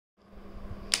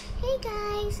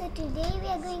so today we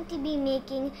are going to be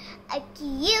making a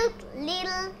cute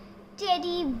little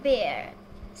teddy bear.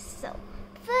 So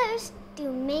first, to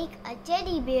make a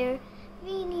teddy bear,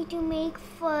 we need to make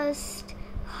first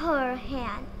her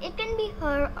hand. It can be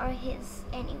her or his,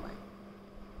 anyone.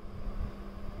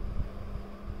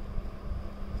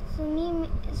 So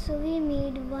we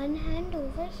made one hand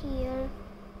over here.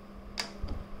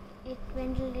 It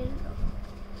went a little low.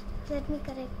 Let me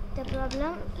correct the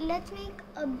problem. Let's make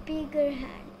a bigger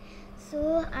hand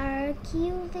so our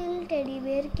cute little teddy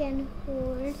bear can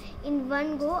hold in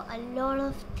one go a lot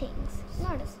of things.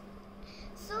 Notice.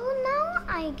 So now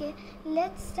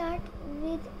let's start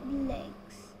with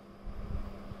legs.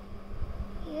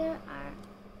 Here are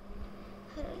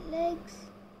her legs.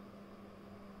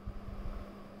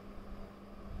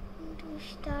 And to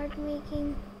start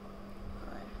making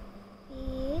her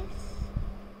face.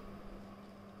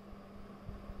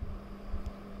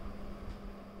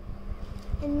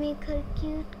 And make her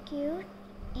cute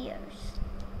ears.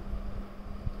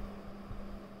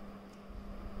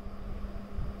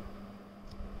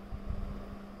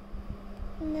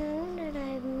 Now that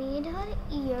I've made her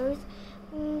ears,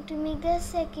 to make the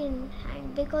second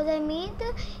hand, because I made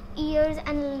the ears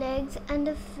and legs and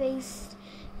the face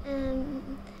and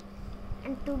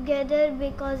together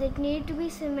because it needed to be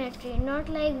symmetry, not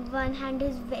like one hand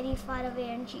is very far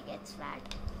away and she gets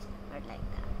fat, not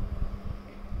like that.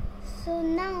 So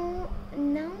now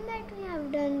that we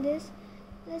have done this,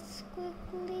 let's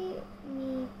quickly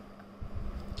make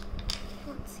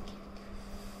one second.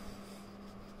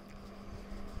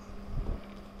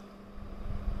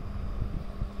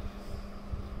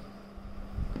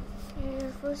 Here's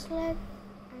your first leg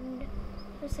and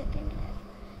your second leg.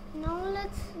 Now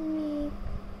let's make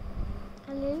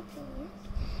a little face.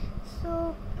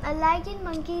 So like in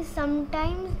monkeys,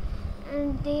 sometimes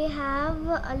they have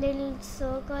a little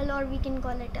circle, or we can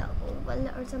call it a oval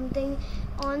or something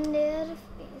on their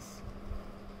face.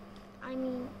 I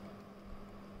mean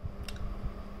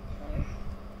there.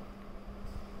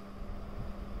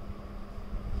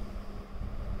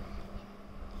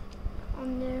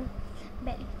 On their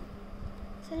belly.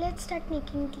 So let's start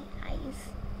making the eyes.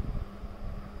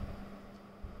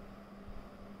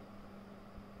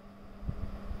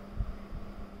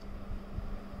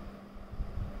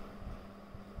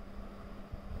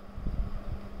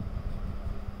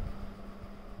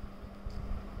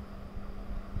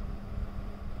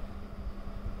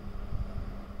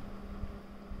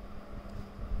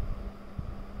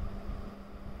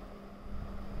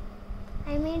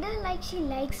 I made her like she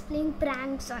likes playing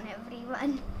pranks on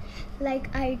everyone, like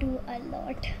I do a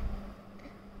lot.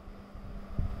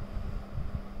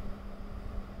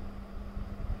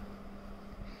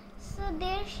 So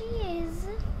there she is.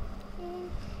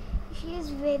 She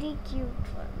is very cute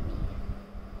for me.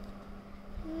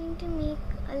 I'm going to make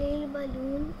a little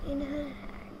balloon in her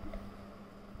hand.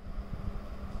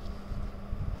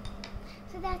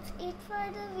 So that's it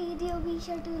for the video. Be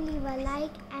sure to leave a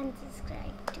like and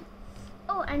subscribe too.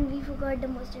 Oh, and we forgot the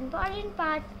most important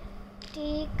part.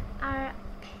 Take our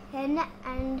pen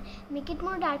and make it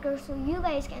more darker so you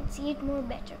guys can see it more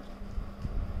better.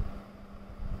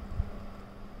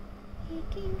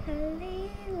 Making her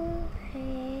little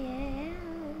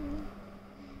hand,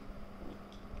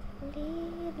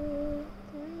 making little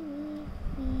tiny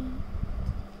feet.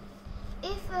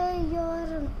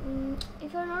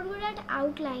 If you're not good at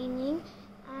outlining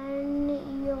and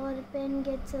your pen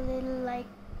gets a little like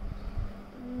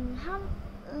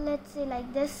let's say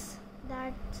like this,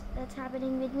 that's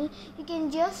happening with me, you can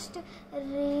just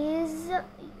erase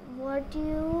what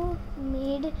you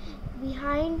made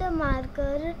behind the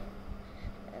marker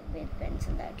with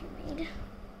pencil that you made.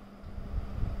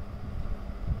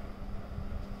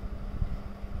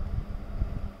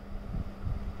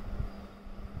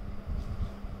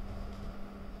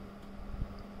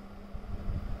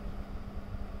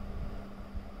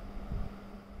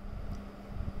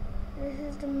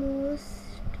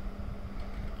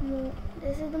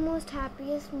 This is the most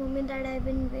happiest moment that I've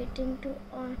been waiting to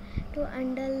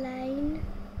underline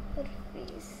her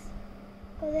face,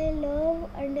 because I love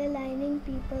underlining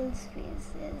people's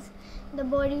faces. The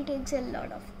body takes a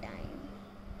lot of time.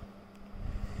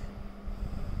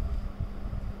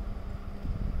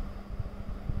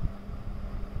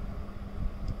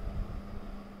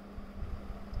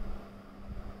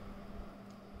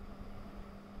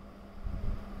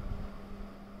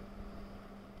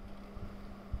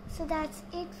 So that's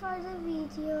it for the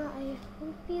video. I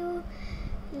hope you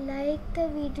like the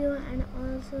video and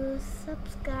also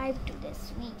subscribe to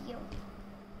this video.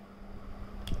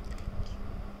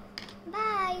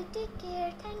 Bye. Take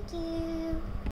care. Thank you.